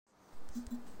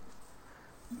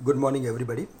Good morning,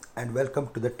 everybody, and welcome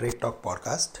to the Trade Talk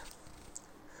podcast.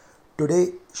 Today,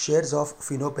 shares of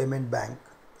Fino Payment Bank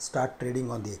start trading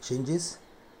on the exchanges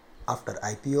after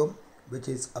IPO, which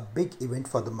is a big event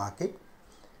for the market.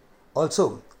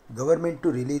 Also, government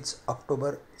to release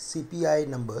October CPI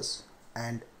numbers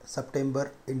and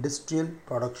September industrial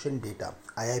production data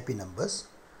 (IIP) numbers.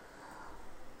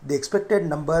 The expected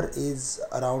number is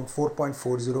around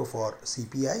 4.40 for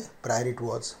CPI, prior it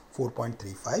was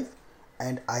 4.35,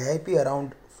 and IIP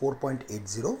around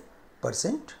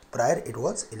 4.80%, prior it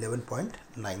was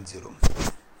 11.90.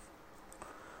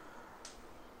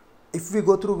 If we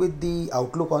go through with the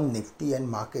outlook on Nifty and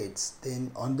markets,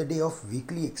 then on the day of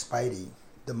weekly expiry,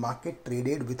 the market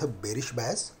traded with a bearish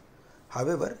bias.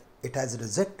 However, it has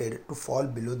rejected to fall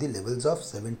below the levels of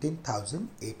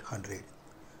 17,800.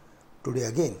 Today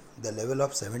again, the level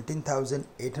of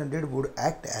 17,800 would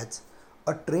act as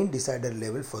a trend decider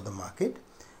level for the market,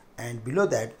 and below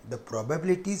that the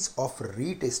probabilities of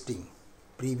retesting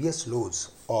previous lows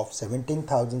of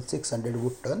 17,600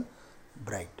 would turn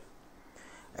bright.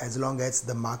 As long as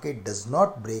the market does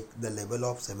not break the level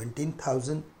of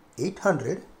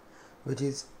 17,800, which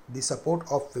is the support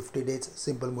of 50 days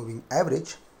simple moving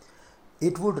average,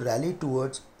 it would rally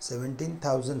towards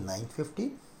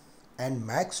 17,950 and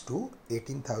max to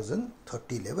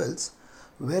 18,030 levels,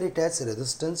 where it has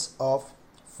resistance of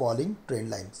falling trend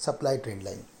line, supply trend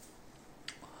line.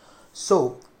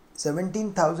 So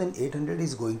 17,800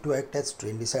 is going to act as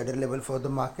trend decider level for the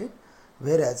market,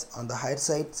 whereas on the higher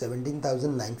side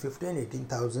 17,950 and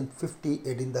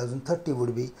 18,030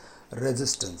 would be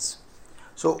resistance.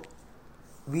 So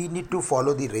we need to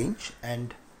follow the range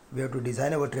and we have to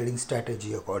design our trading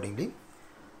strategy accordingly.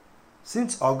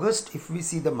 Since August, if we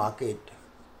see the market,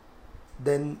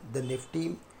 then the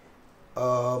Nifty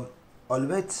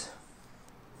always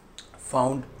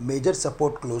found major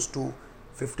support close to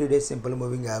 50 days simple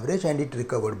moving average and it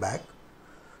recovered back.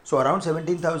 So around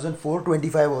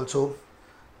 17,425 also,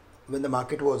 when the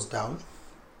market was down,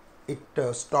 it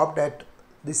stopped at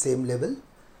the same level,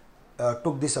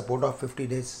 took the support of 50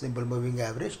 days simple moving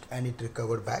average and it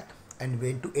recovered back and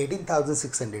went to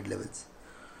 18,600 levels.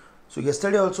 So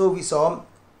yesterday also we saw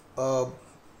a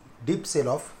deep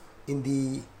sell-off in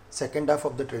the second half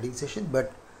of the trading session,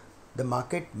 but the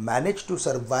market managed to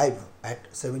survive at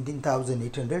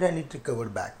 17,800 and it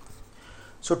recovered back.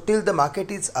 So till the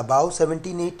market is above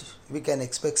 17,800, we can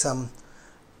expect some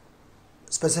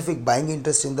specific buying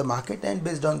interest in the market, and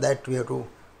based on that we have to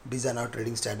design our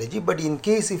trading strategy. But in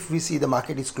case if we see the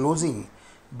market is closing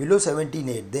below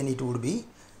 17,800, then it would be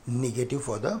negative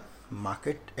for the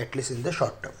market, at least in the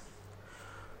short term.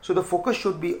 So the focus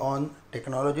should be on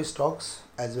technology stocks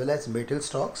as well as metal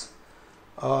stocks.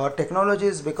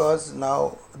 Technologies, because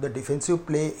now the defensive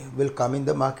play will come in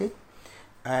the market,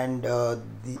 and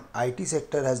the IT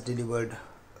sector has delivered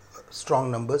strong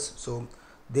numbers. So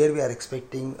there we are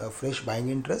expecting a fresh buying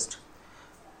interest.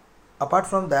 Apart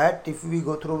from that, if we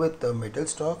go through with the metal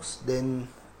stocks, then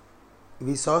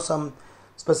we saw some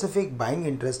specific buying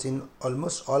interest in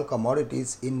almost all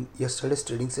commodities in yesterday's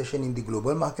trading session in the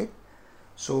global market.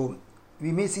 So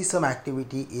we may see some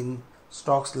activity in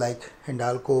stocks like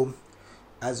Hindalco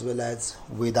as well as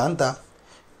Vedanta,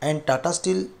 and Tata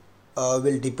Steel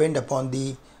will depend upon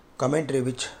the commentary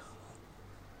which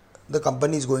the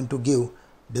company is going to give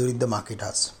during the market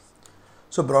hours.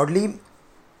 So broadly,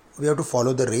 we have to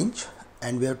follow the range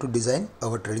and we have to design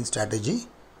our trading strategy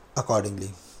accordingly.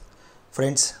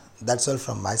 Friends, that's all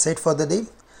from my side for the day.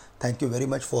 Thank you very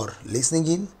much for listening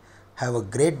in. Have a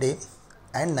great day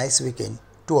and nice weekend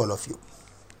to all of you.